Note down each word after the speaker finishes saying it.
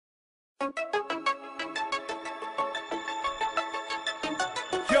Yo,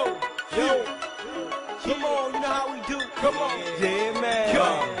 come on, you know how we do. Come on, yeah, man. Yo,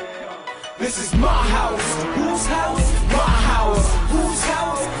 this is my house. Whose house? My house. Whose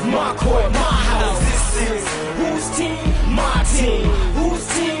house? My court. My house. This is whose team? My team. Whose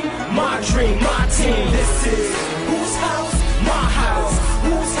team? My dream. My team. This is whose house? My house.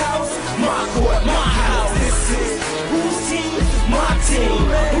 Whose house? My court. My house. This is whose team? My team.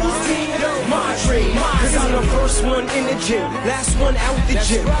 Whose team? My dream. Cause I'm the first one in the gym, last one out the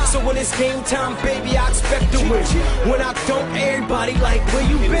gym. So when it's game time, baby, I expect to win. When I don't, everybody like, where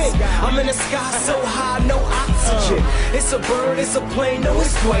you been? I'm in the sky so high, no oxygen. It's a bird, it's a plane, no,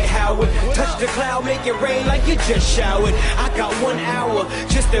 it's Dwight Howard. Touch the cloud, make it rain like you just showered. I got 1 hour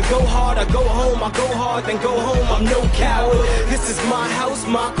just to go hard. I go home, I go hard, then go home. I'm no coward. This is my house,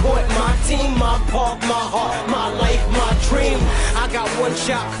 my court, my team, my park, my heart, my life, my dream. I got 1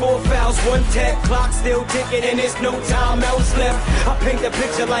 shot, 4 fouls, 1 tag, clock still ticking, and there's no time else left. I paint the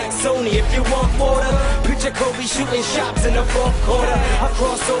picture like Sony. If you want water, picture Kobe shooting shots in the 4th quarter. I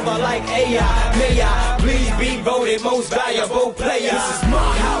cross over like AI. May I please be voted most valuable player? This is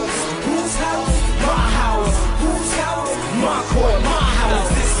my house. Whose house? My house. Whose house? My court. My house.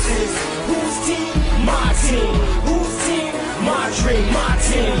 This is whose team? My team. Whose team? My dream. My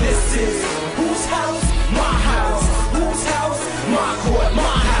team. This is whose house? My house. Whose house? My court.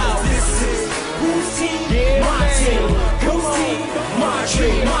 My house. This is whose team? My team. Whose team? My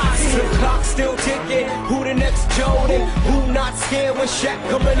dream. My team. The clock's still ticking. Who the next Jordan? Who not scared when Shaq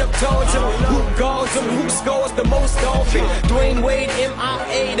coming up towards him? Who guards him? Who scores the most often? Dwayne Wade,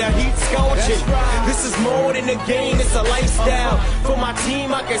 MIA, the Heat scorching. This is more than a game, it's a lifestyle. For my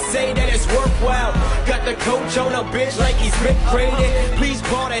team, I can say that it's worthwhile. Got the coach on a bench like he's been created. Please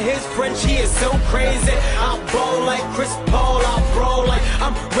bother his friend, she is so crazy. I ball like Chris Paul, I brawl like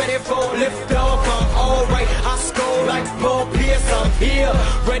I'm ready for lift off. I'm alright, I score like Paul Pierce. I'm here,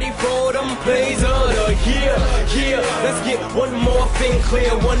 ready for them plays of the year. Yeah, let's get one more thing clear,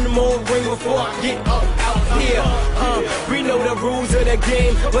 one more ring before I get up out here. We know the rules of the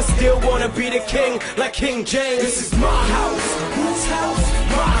game, but still wanna be the king like King James. This is my house.